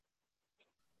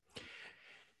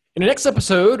In the next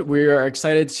episode, we are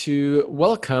excited to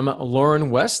welcome Loren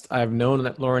West. I've known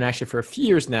that Loren actually for a few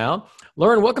years now.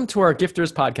 Loren, welcome to our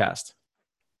Gifters podcast.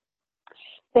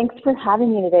 Thanks for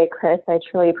having me today, Chris. I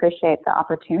truly appreciate the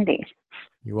opportunity.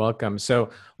 You're welcome.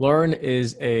 So, Loren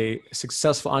is a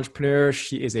successful entrepreneur.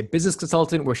 She is a business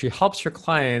consultant where she helps her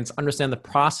clients understand the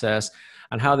process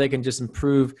and how they can just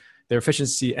improve their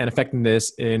efficiency and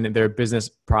effectiveness in their business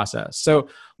process. So,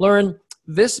 Loren,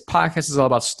 this podcast is all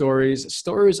about stories.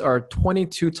 Stories are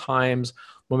 22 times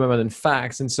more memorable than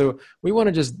facts. And so we want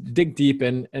to just dig deep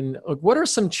and what are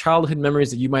some childhood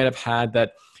memories that you might have had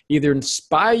that either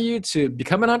inspire you to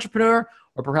become an entrepreneur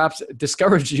or perhaps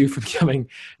discourage you from becoming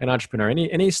an entrepreneur?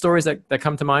 Any stories that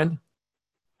come to mind?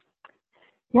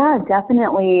 Yeah,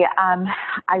 definitely.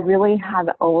 I really have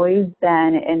always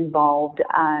been involved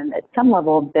at some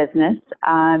level of business.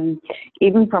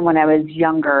 Even from when I was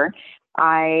younger,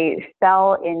 I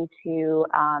fell into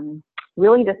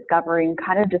really discovering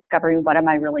what am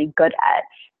I really good at.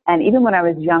 And even when I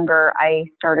was younger, I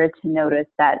started to notice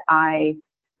that I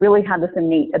really had this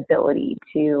innate ability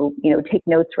to, take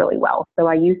notes really well. So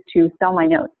I used to sell my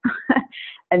notes.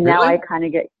 And now Really? I kind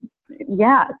of get,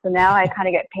 yeah, so now I kind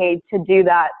of get paid to do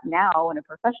that now in a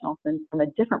professional sense from a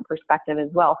different perspective as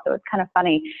well. So it's kind of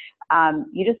funny.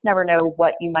 You just never know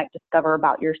what you might discover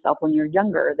about yourself when you're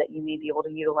younger that you may be able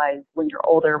to utilize when you're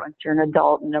older, once you're an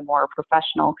adult in a more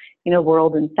professional,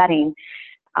 world and setting.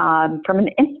 From an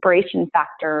inspiration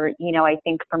factor, I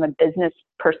think from a business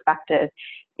perspective,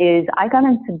 is I got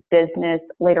into business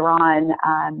later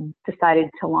on, decided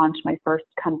to launch my first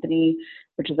company,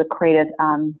 which is a creative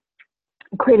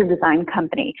design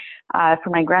company for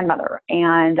my grandmother.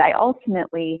 And I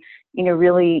ultimately,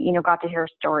 really, got to hear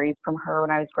stories from her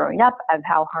when I was growing up of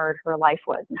how hard her life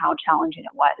was and how challenging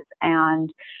it was.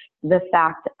 And the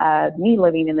fact of me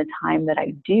living in the time that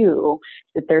I do,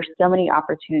 that there's so many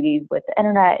opportunities with the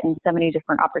internet and so many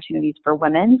different opportunities for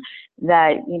women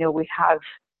that, we have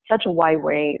such a wide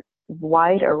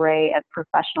array of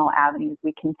professional avenues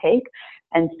we can take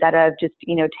instead of just,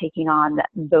 taking on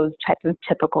those types of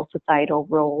typical societal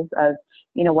roles of,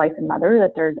 wife and mother,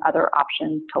 that there's other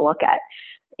options to look at.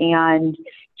 And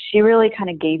she really kind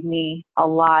of gave me a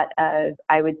lot of,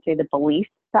 I would say, the belief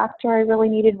factor I really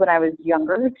needed when I was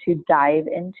younger to dive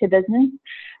into business.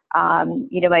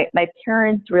 My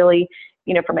parents really,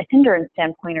 from a hindrance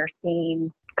standpoint, are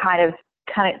seeing kind of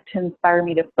to inspire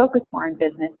me to focus more on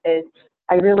business is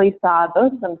I really saw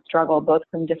both of them struggle, both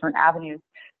from different avenues.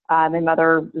 My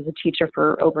mother was a teacher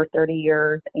for over 30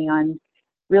 years and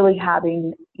really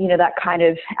having, that kind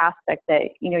of aspect that,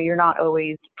 you're not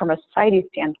always, from a society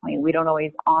standpoint, we don't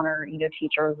always honor,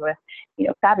 teachers with,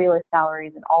 fabulous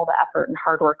salaries and all the effort and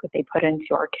hard work that they put into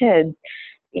our kids.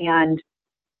 And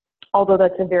although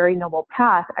that's a very noble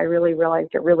path, I really realized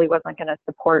it really wasn't going to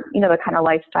support, the kind of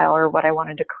lifestyle or what I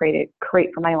wanted to create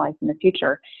for my life in the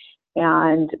future.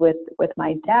 And with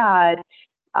my dad,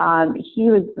 he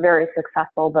was very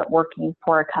successful, but working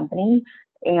for a company.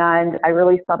 And I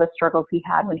really saw the struggles he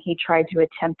had when he tried to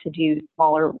attempt to do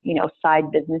smaller, side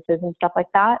businesses and stuff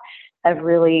like that. Of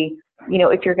really,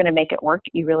 if you're going to make it work,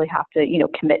 you really have to,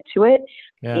 commit to it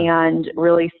Yeah. and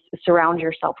really surround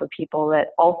yourself with people that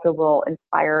also will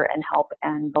inspire and help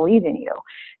and believe in you.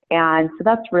 And so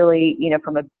that's really,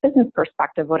 from a business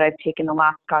perspective, what I've taken the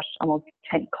last, almost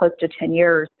close to 10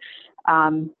 years,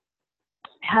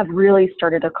 have really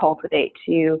started to cultivate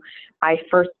to, I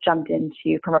first jumped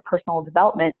into from a personal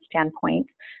development standpoint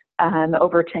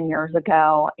over 10 years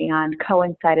ago and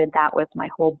coincided that with my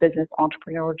whole business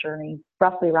entrepreneur journey,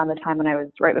 roughly around the time when I was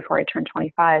right before I turned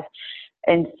 25.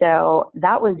 And so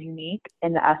that was unique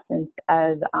in the essence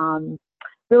of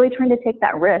really trying to take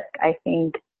that risk. I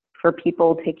think for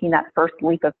people taking that first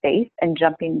leap of faith and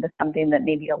jumping into something that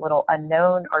may be a little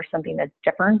unknown or something that's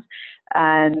different.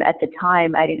 At the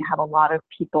time, I didn't have a lot of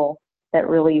people that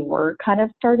really were kind of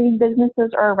starting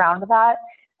businesses or around that.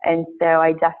 And so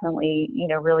I definitely,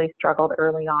 really struggled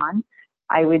early on.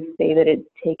 I would say that it's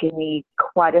taken me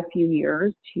quite a few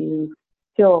years to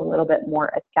feel a little bit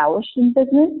more established in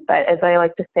business. But as I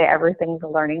like to say, everything's a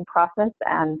learning process.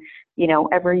 And,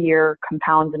 every year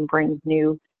compounds and brings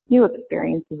new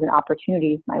experiences and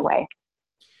opportunities my way.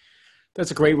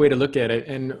 That's a great way to look at it.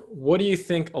 And what do you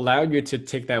think allowed you to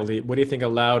take that leap? What do you think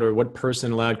allowed, or what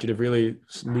person allowed you to really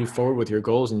move forward with your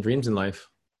goals and dreams in life?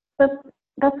 That's,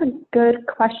 that's a good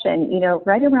question.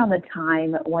 Right around the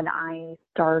time when I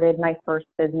started my first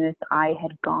business, I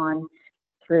had gone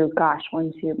through,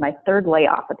 my third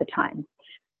layoff at the time.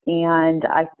 And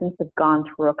I since have gone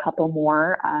through a couple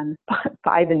more,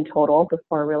 5 in total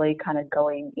before really kind of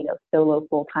going, solo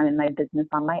full time in my business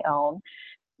on my own.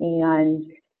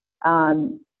 And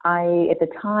at the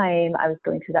time I was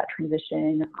going through that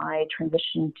transition, I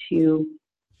transitioned to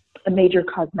a major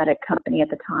cosmetic company at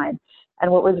the time. And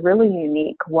what was really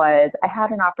unique was I had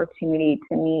an opportunity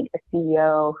to meet a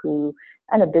CEO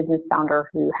and a business founder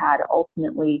who had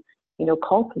ultimately,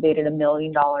 cultivated $1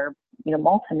 million,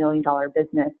 multi-million dollar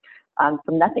business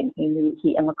from nothing.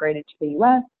 He immigrated to the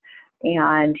U.S.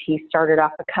 and he started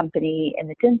off a company in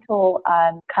the dental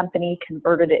company,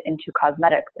 converted it into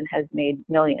cosmetics, and has made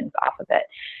millions off of it.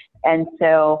 And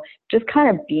so just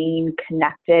kind of being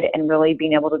connected and really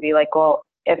being able to be like, well,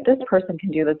 if this person can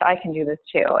do this, I can do this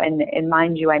too. And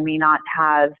mind you, I may not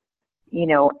have,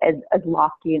 as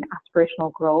lofty and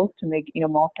aspirational goals to make,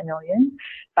 multi-millions,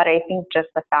 but I think just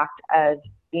the fact of,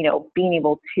 being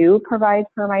able to provide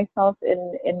for myself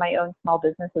in my own small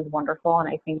business is wonderful. And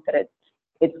I think that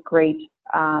it's great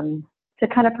to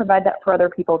kind of provide that for other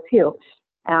people too.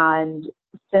 And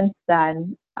since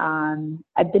then,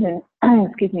 I've been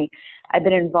I've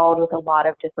been involved with a lot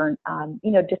of different,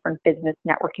 different business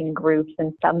networking groups,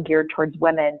 and some geared towards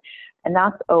women. And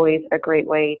that's always a great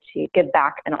way to give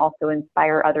back and also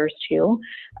inspire others too,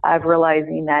 of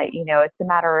realizing that, it's a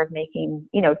matter of making,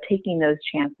 taking those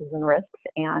chances and risks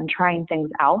and trying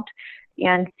things out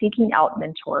and seeking out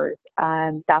mentors.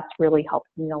 That's really helped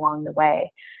me along the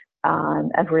way.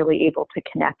 Of really able to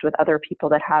connect with other people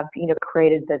that have,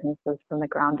 created businesses from the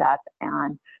ground up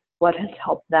and what has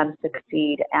helped them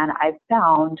succeed. And I've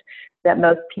found that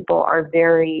most people are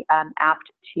very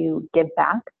apt to give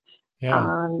back.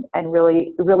 Yeah. And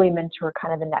really, really mentor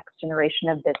kind of the next generation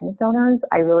of business owners.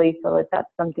 I really feel like that's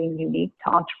something unique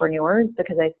to entrepreneurs,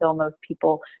 because I feel most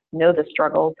people know the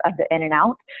struggles of the in and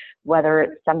out, whether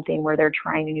it's something where they're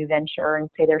trying a new venture and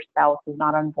say their spouse is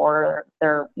not on board, or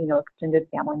their, extended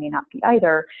family may not be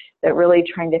either, but really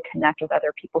trying to connect with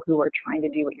other people who are trying to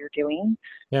do what you're doing.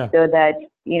 Yeah. So that,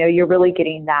 you're really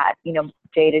getting that,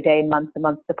 day-to-day,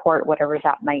 month-to-month support, whatever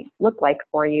that might look like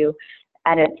for you.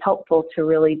 And it's helpful to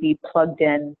really be plugged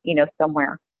in,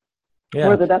 somewhere,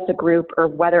 whether that's a group or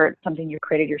whether it's something you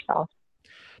created yourself.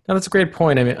 No, that's a great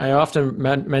point. I mean, I often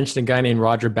mention a guy named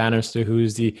Roger Bannister,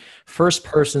 who's the first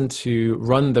person to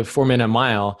run the 4-minute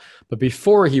mile. But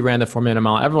before he ran the 4-minute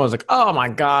mile, everyone was like, oh my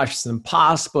gosh, it's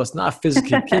impossible. It's not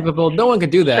physically capable. No one could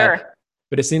do that. Sure.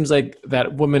 But it seems like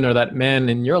that woman or that man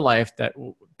in your life that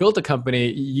built a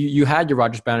company, you had your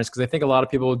Rogers Banners, because I think a lot of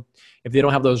people, if they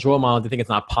don't have those role models, they think it's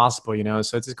not possible,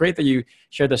 So it's great that you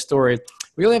shared the story.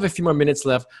 We only have a few more minutes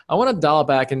left. I want to dial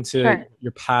back into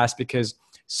your past, because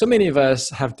so many of us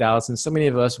have doubts, and so many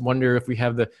of us wonder if we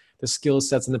have the skill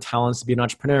sets and the talents to be an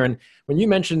entrepreneur. And when you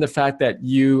mentioned the fact that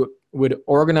you would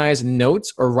organize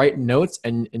notes or write notes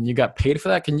and you got paid for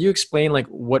that, can you explain like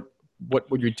what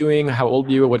you're doing, how old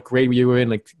you were, what grade you were in?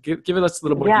 Like give us a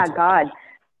little more detail.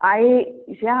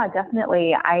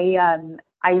 Definitely.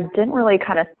 I didn't really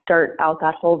kind of start out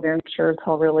that whole venture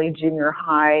until really junior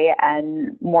high,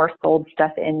 and more sold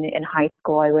stuff in high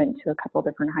school. I went to a couple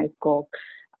different high schools.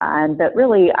 But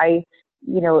really, I,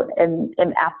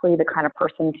 am absolutely the kind of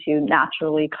person to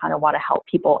naturally kind of want to help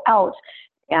people out.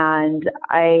 And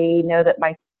I know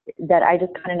that I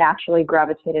just kind of naturally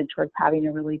gravitated towards having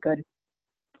a really good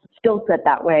skill set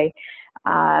that way,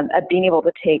 of being able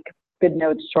to take good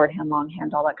notes, shorthand,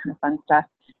 longhand, all that kind of fun stuff.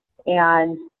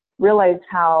 And realized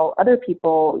how other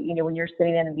people, when you're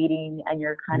sitting in a meeting and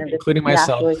you're kind of just including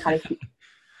myself, just kind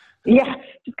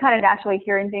of naturally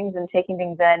hearing things and taking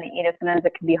things in, sometimes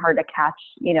it can be hard to catch,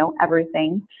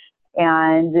 everything.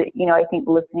 And, I think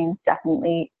listening is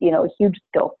definitely, a huge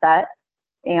skill set.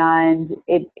 And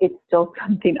it's still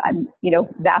something I'm,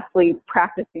 vastly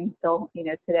practicing still,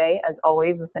 today, as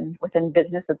always within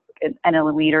business and a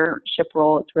leadership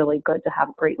role. It's really good to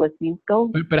have great listening skills.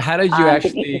 But how did you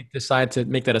actually decide to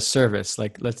make that a service?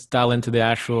 Like, let's dial into the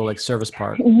actual service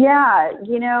part. Yeah.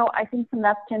 I think from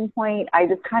that standpoint, I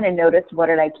just kind of noticed, what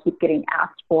did I keep getting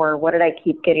asked for? What did I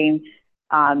keep getting,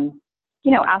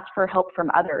 asked for help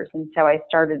from others? And so I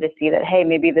started to see that, hey,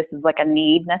 maybe this is like a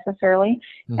need necessarily.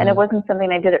 Mm-hmm. And it wasn't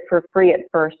something I did it for free at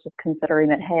first, just considering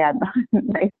that, hey, I'm a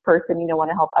nice person, want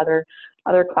to help other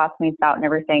classmates out and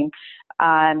everything.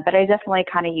 But I definitely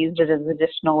kind of used it as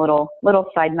additional little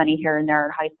side money here and there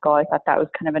in high school. I thought that was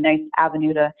kind of a nice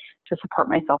avenue to support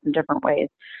myself in different ways.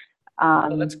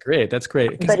 That's great. That's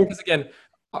great. Because again,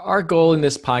 our goal in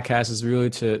this podcast is really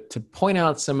to point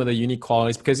out some of the unique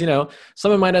qualities, because,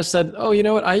 someone might have said, oh, you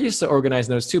know what, I used to organize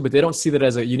those too, but they don't see that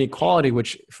as a unique quality,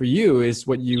 which for you is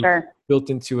what you built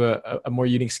into a more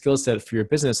unique skill set for your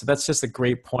business. So that's just a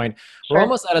great point. We're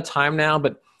almost out of time now,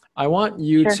 but I want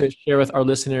you to share with our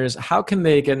listeners, how can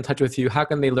they get in touch with you? How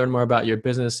can they learn more about your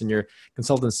business and your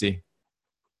consultancy?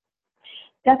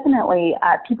 Definitely.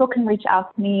 People can reach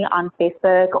out to me on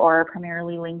Facebook or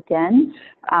primarily LinkedIn.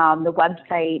 The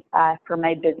website for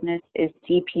my business is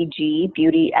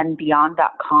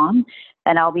cpgbeautyandbeyond.com.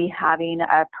 And I'll be having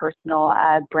a personal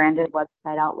branded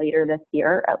website out later this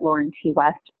year at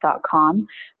lorentwest.com.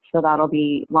 So that'll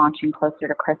be launching closer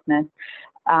to Christmas.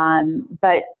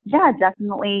 But yeah,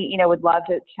 definitely, would love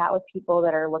to chat with people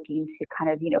that are looking to kind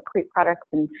of, create products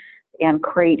and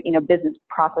create, business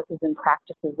processes and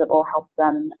practices that will help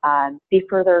them be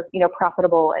further,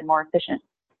 profitable and more efficient.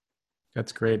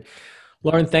 That's great.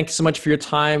 Loren, thank you so much for your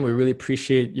time. We really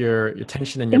appreciate your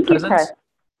attention and your Thank you, presence. Chris.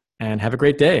 And have a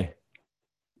great day.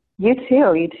 You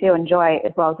too. Enjoy,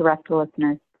 as well as the rest of the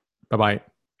listeners. Bye-bye.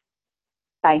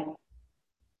 Bye.